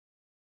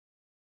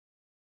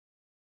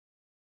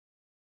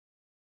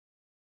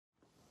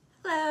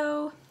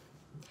Hello!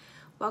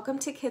 Welcome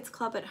to Kids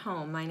Club at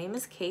Home. My name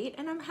is Kate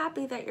and I'm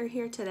happy that you're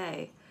here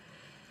today.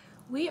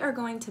 We are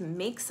going to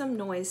make some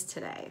noise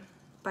today.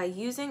 By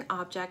using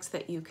objects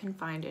that you can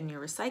find in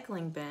your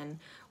recycling bin,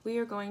 we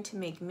are going to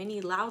make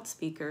mini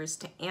loudspeakers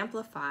to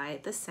amplify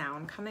the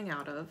sound coming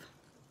out of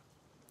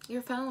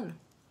your phone.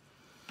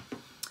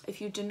 If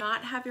you do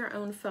not have your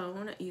own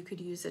phone, you could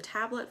use a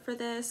tablet for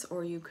this,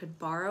 or you could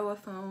borrow a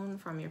phone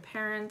from your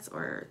parents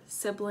or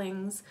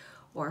siblings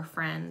or a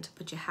friend,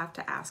 but you have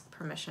to ask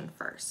permission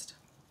first.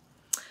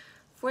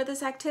 For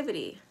this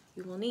activity,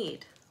 you will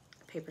need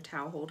a paper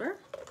towel holder,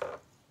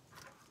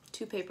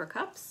 2 paper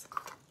cups,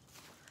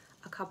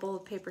 a couple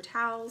of paper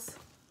towels,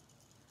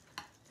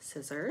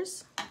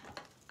 scissors,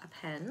 a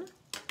pen,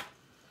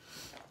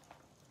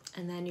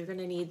 and then you're going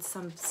to need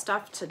some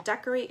stuff to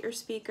decorate your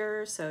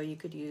speaker, so you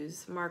could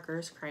use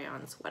markers,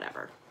 crayons,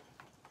 whatever.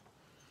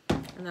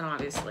 And then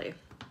obviously,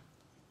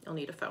 you'll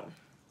need a phone.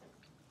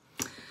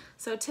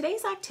 So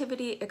today's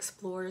activity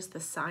explores the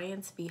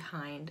science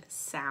behind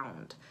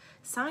sound.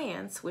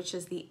 Science, which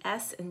is the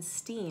S in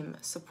STEAM,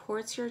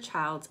 supports your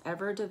child's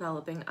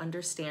ever-developing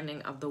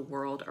understanding of the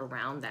world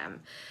around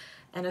them.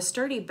 And a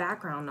sturdy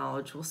background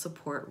knowledge will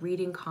support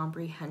reading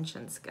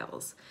comprehension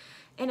skills.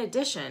 In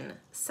addition,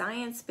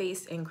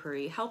 science-based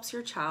inquiry helps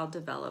your child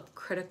develop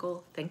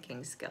critical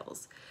thinking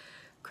skills.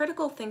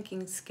 Critical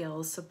thinking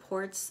skills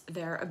supports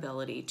their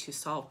ability to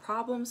solve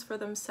problems for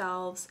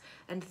themselves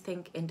and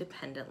think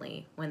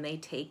independently when they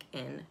take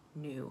in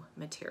new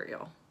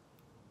material.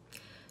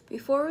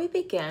 Before we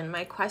begin,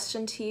 my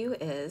question to you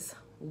is,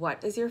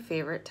 what is your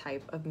favorite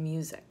type of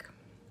music?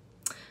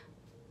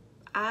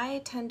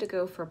 I tend to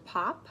go for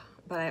pop,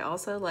 but I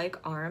also like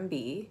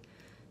R&B,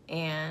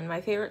 and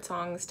my favorite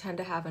songs tend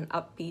to have an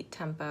upbeat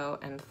tempo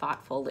and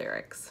thoughtful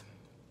lyrics.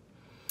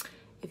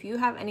 If you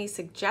have any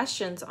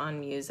suggestions on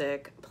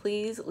music,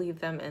 please leave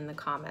them in the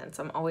comments.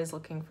 I'm always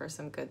looking for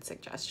some good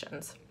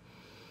suggestions.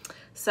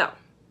 So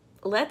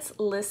let's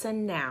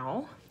listen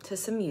now to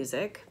some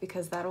music,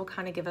 because that'll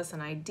kind of give us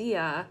an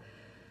idea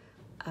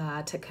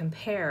to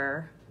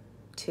compare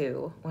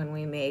to when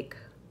we make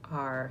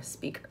our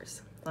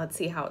speakers. Let's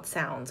see how it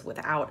sounds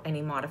without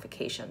any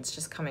modifications,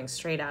 just coming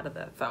straight out of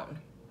the phone.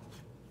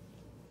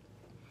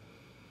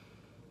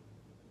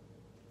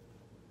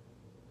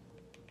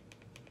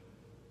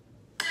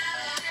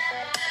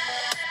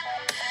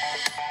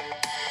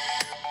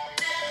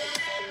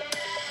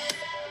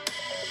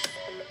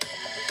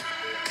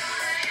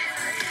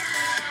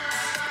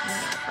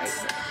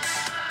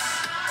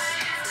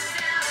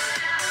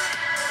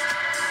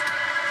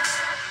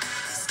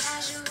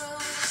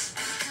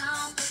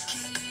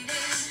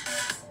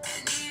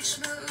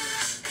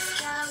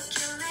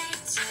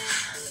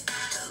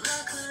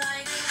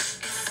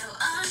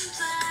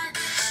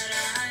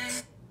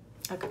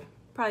 Okay,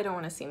 probably don't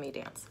want to see me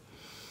dance.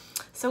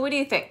 So what do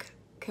you think?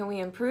 Can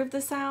we improve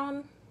the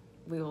sound?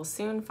 We will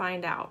soon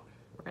find out.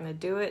 We're going to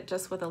do it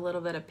just with a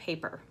little bit of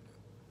paper.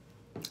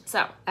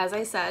 So, as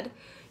I said,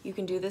 you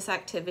can do this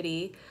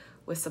activity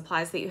with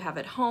supplies that you have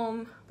at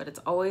home, but it's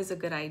always a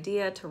good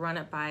idea to run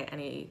it by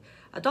any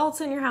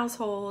adults in your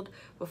household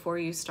before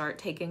you start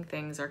taking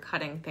things or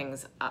cutting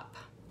things up.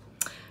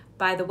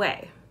 By the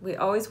way, we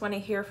always want to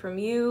hear from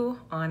you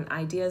on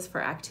ideas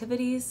for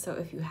activities, so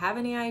if you have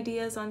any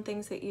ideas on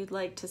things that you'd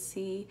like to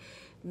see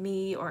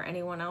me or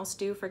anyone else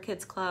do for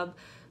Kids Club,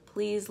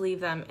 please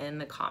leave them in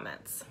the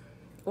comments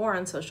or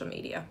on social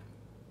media.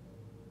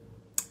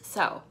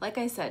 So, like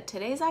I said,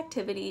 today's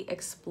activity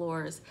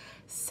explores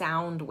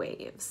sound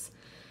waves.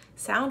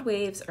 Sound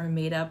waves are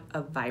made up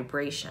of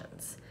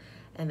vibrations,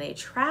 and they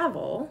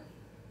travel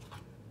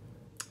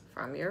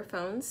from your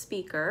phone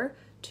speaker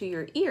to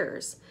your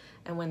ears.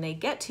 And when they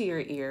get to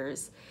your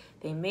ears,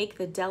 they make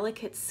the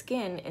delicate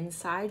skin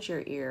inside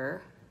your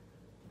ear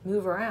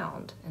move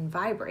around and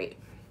vibrate.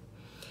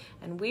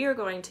 And we are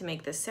going to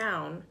make the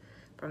sound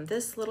from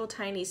this little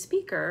tiny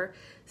speaker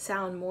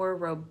sound more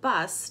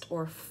robust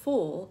or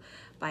full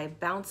by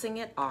bouncing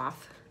it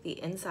off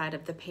the inside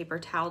of the paper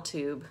towel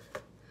tube,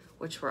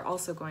 which we're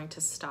also going to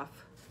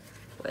stuff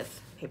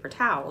with paper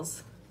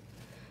towels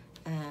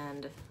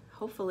and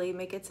hopefully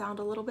make it sound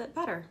a little bit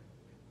better.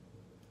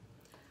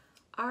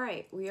 All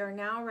right, we are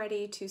now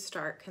ready to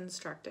start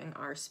constructing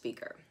our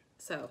speaker.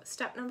 So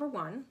step number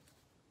 1,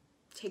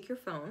 take your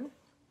phone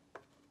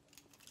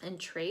and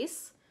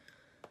trace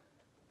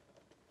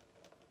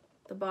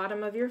the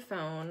bottom of your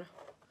phone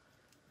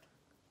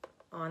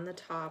on the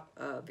top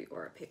of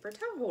your paper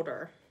towel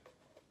holder.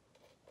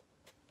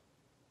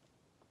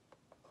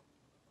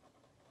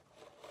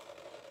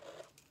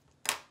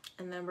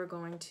 And then we're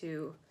going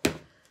to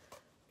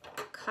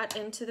cut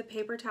into the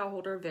paper towel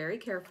holder very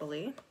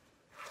carefully.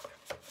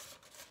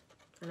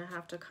 You're gonna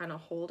have to kind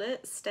of hold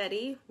it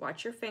steady,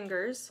 watch your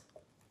fingers,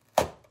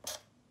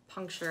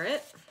 puncture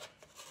it,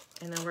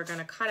 and then we're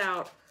gonna cut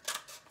out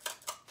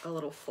a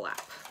little flap.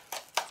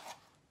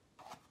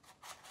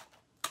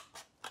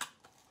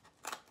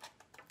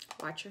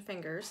 Watch your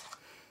fingers.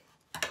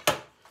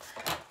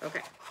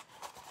 Okay,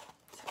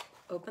 so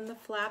open the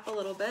flap a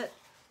little bit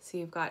so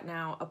you've got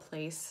now a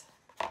place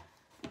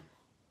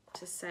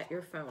to set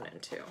your phone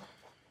into.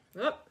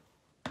 Oop.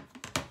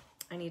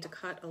 I need to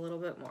cut a little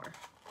bit more.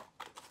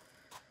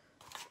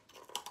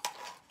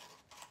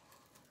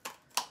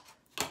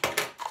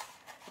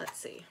 Let's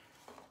see.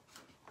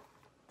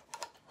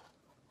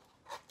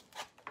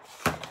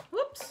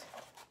 Whoops.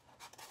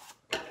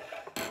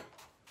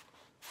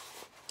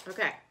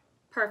 Okay,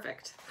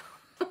 perfect.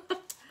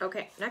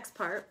 Okay, next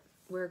part,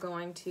 we're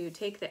going to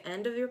take the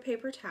end of your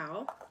paper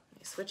towel, let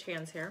me switch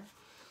hands here,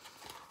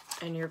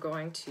 and you're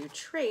going to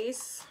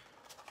trace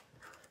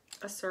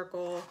a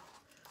circle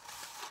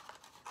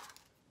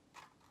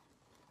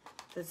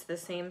that's the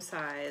same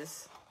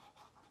size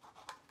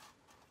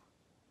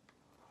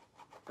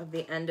of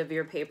the end of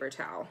your paper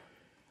towel.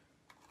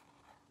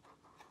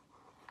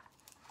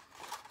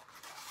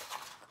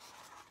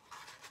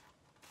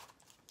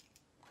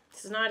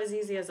 This is not as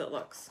easy as it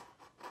looks.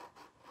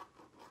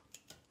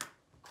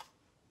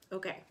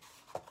 Okay,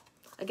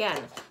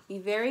 again, be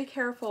very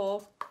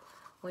careful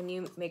when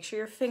you make sure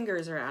your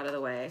fingers are out of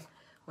the way,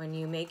 when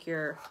you make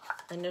your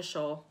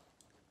initial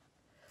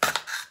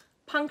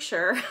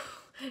puncture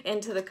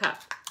into the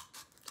cup.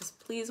 Just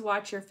please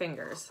watch your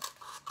fingers.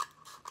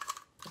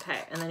 Okay,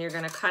 and then you're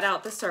gonna cut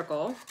out the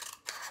circle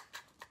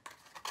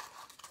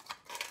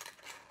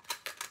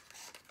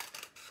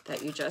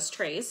that you just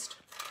traced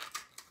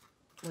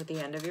with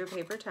the end of your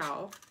paper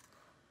towel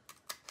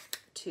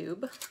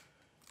tube.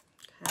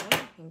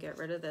 Okay, and get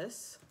rid of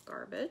this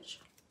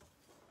garbage.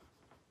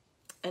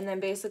 And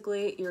then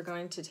basically you're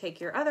going to take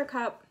your other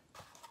cup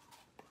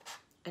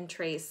and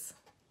trace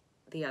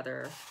the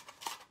other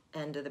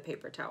end of the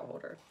paper towel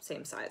holder,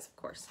 same size, of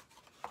course.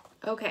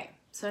 Okay,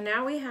 so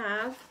now we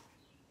have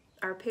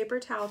our paper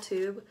towel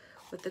tube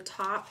with the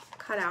top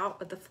cut out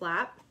with the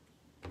flap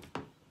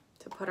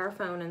to put our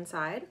phone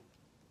inside.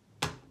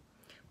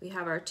 We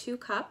have our 2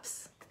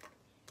 cups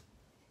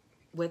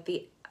with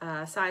the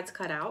sides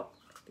cut out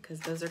because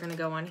those are going to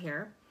go on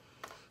here.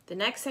 The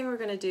next thing we're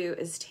going to do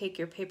is take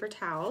your paper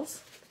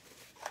towels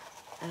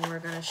and we're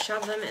going to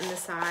shove them in the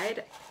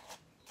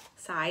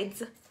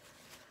sides,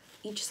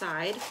 each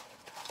side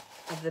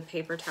of the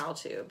paper towel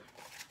tube.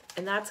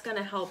 And that's going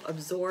to help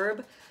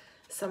absorb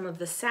some of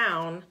the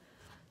sound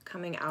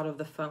coming out of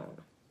the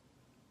phone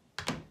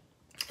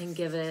and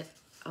give it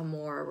a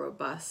more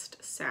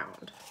robust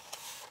sound.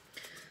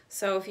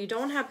 So if you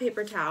don't have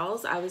paper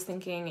towels, I was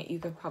thinking you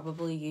could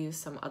probably use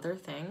some other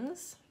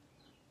things.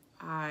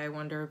 I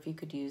wonder if you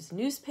could use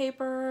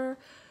newspaper.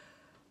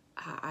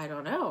 I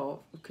don't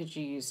know. Could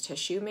you use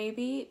tissue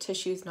maybe?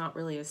 Tissue's not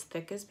really as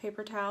thick as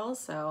paper towels,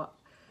 so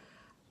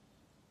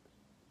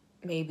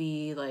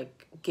maybe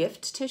like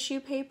gift tissue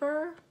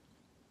paper.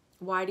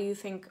 Why do you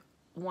think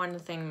one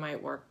thing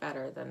might work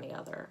better than the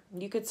other?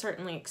 You could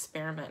certainly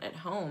experiment at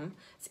home.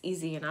 It's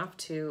easy enough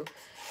to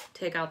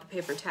take out the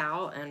paper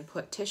towel and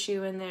put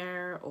tissue in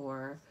there,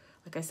 or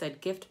like I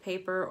said, gift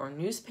paper or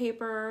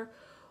newspaper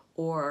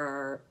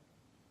or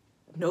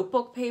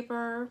notebook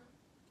paper.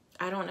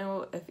 I don't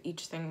know if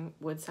each thing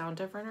would sound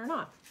different or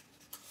not.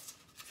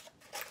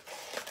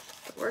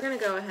 But we're gonna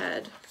go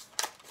ahead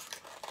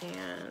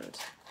and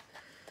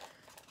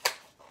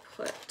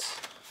put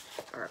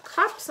our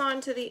cups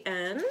onto the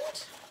end.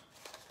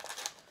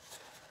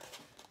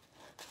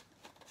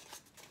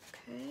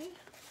 Okay.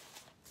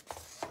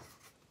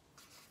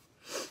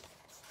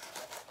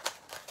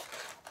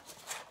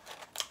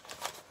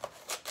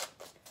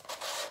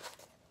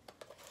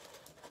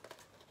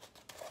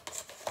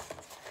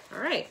 All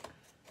right.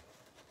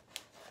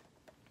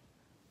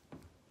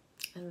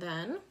 And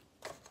then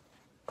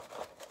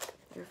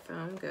your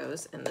phone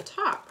goes in the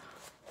top.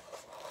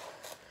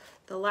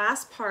 The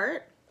last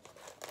part,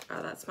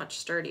 oh, that's much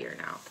sturdier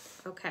now.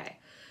 Okay.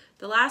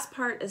 The last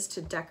part is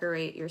to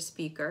decorate your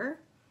speaker.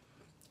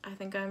 I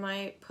think I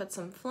might put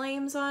some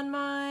flames on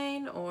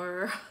mine,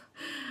 or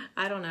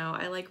I don't know.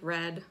 I like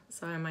red,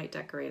 so I might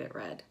decorate it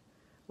red.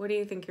 What do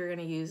you think you're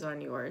gonna use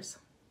on yours?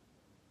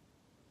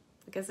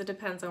 I guess it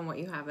depends on what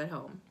you have at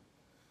home.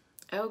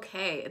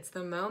 Okay, it's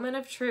the moment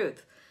of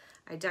truth.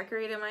 I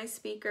decorated my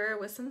speaker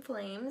with some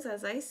flames,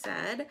 as I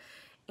said,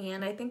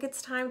 and I think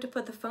it's time to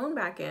put the phone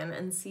back in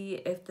and see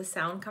if the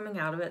sound coming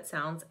out of it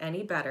sounds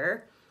any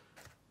better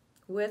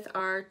with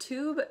our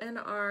tube and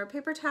our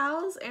paper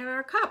towels and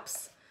our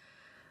cups.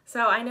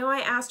 So I know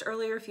I asked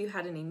earlier if you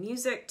had any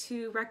music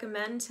to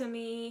recommend to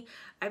me.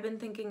 I've been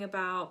thinking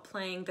about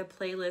playing the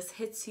playlist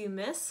Hits You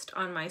Missed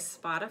on my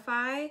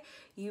Spotify.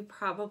 You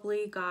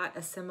probably got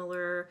a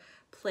similar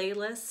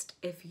playlist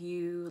if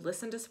you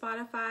listen to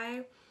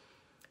Spotify,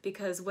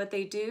 because what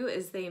they do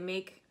is they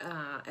make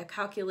a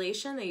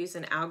calculation. They use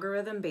an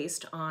algorithm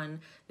based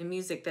on the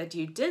music that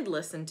you did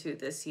listen to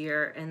this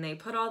year, and they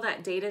put all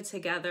that data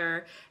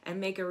together and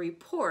make a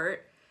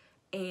report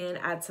and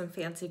add some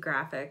fancy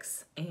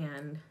graphics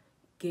and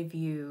give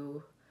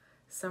you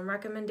some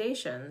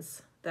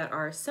recommendations that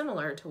are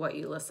similar to what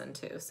you listen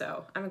to.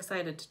 So I'm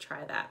excited to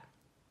try that.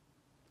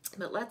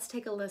 But let's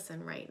take a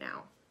listen right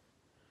now.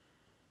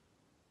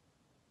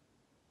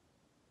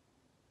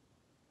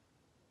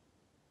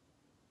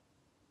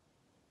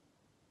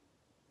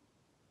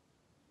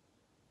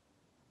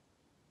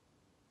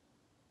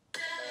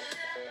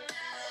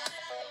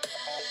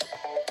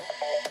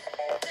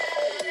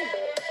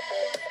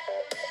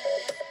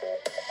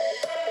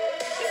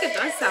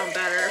 does sound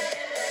better.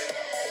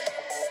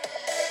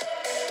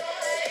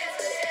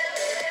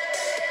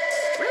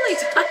 It really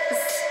does.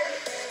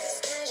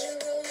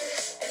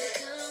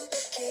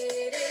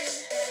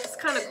 It's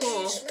kind of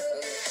cool.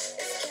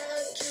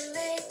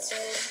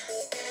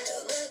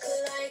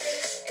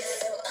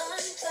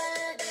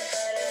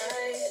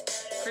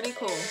 Pretty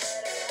cool.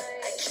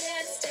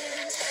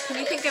 Can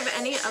you think of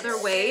any other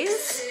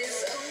ways?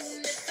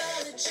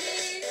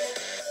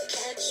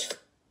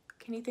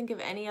 Can you think of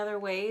any other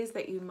ways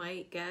that you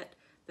might get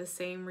the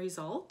same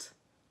result,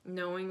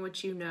 knowing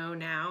what you know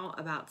now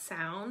about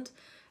sound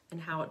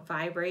and how it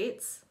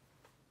vibrates?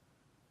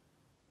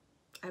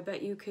 I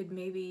bet you could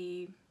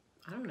maybe,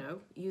 I don't know,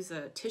 use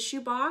a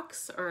tissue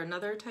box or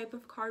another type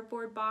of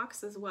cardboard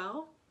box as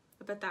well.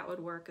 I bet that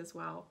would work as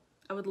well.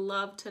 I would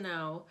love to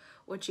know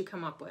what you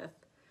come up with.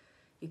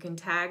 You can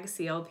tag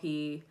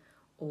CLP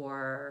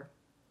or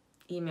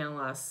email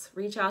us,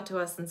 reach out to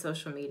us in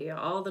social media,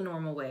 all the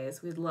normal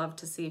ways. We'd love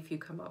to see if you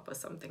come up with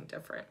something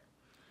different.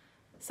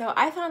 So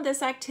I found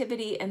this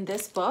activity in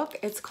this book.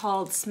 It's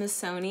called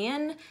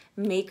Smithsonian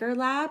Maker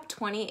Lab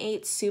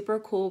 28 Super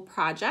Cool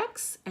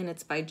Projects, and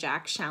it's by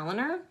Jack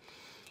Challoner.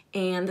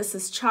 And this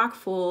is chock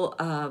full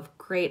of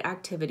great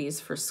activities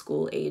for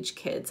school-age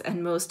kids,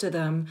 and most of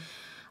them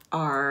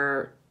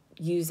are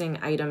using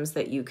items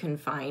that you can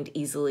find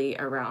easily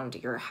around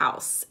your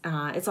house.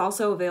 It's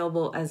also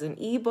available as an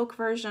ebook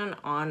version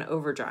on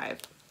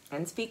Overdrive.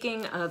 And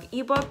speaking of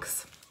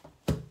ebooks,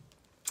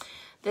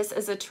 this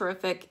is a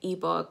terrific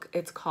ebook.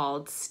 It's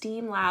called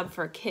STEAM Lab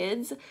for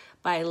Kids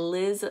by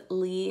Liz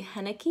Lee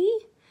Henneke,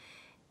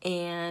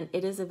 and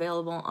it is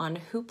available on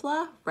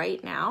Hoopla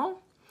right now.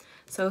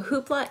 So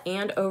Hoopla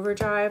and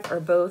Overdrive are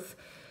both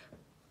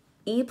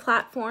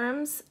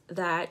e-platforms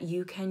that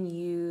you can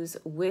use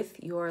with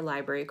your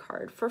library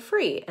card for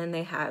free, and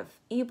they have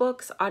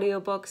ebooks,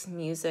 audiobooks,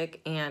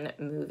 music, and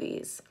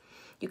movies.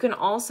 You can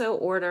also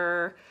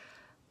order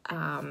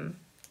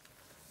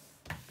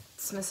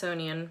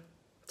Smithsonian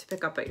to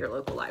pick up at your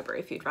local library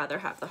if you'd rather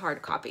have the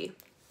hard copy.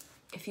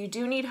 If you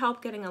do need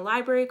help getting a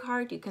library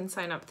card, you can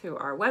sign up through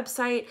our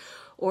website,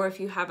 or if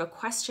you have a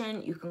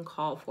question, you can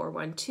call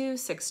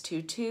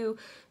 412-622-3114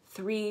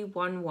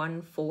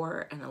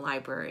 and a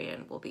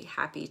librarian will be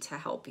happy to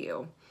help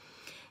you.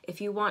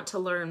 If you want to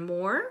learn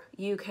more,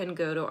 you can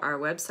go to our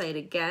website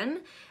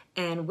again,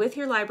 and with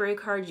your library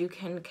card, you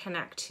can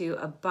connect to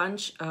a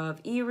bunch of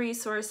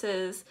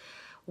e-resources.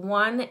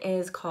 One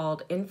is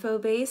called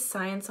InfoBase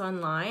Science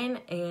Online,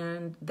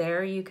 and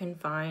there you can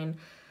find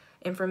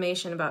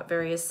information about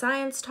various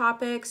science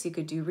topics. You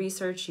could do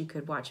research, you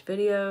could watch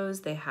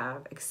videos, they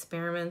have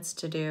experiments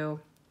to do.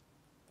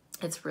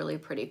 It's really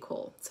pretty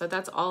cool. So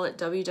that's all at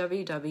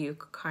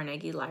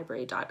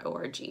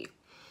www.carnegielibrary.org.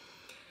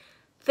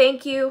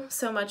 Thank you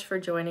so much for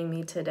joining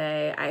me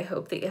today. I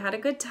hope that you had a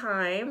good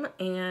time.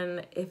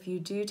 And if you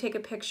do take a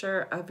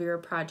picture of your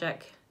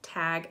project,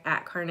 tag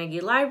at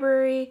Carnegie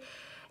Library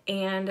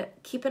and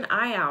keep an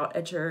eye out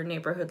at your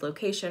neighborhood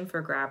location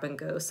for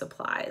grab-and-go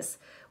supplies.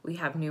 We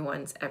have new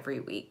ones every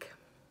week.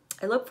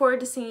 I look forward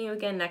to seeing you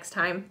again next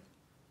time.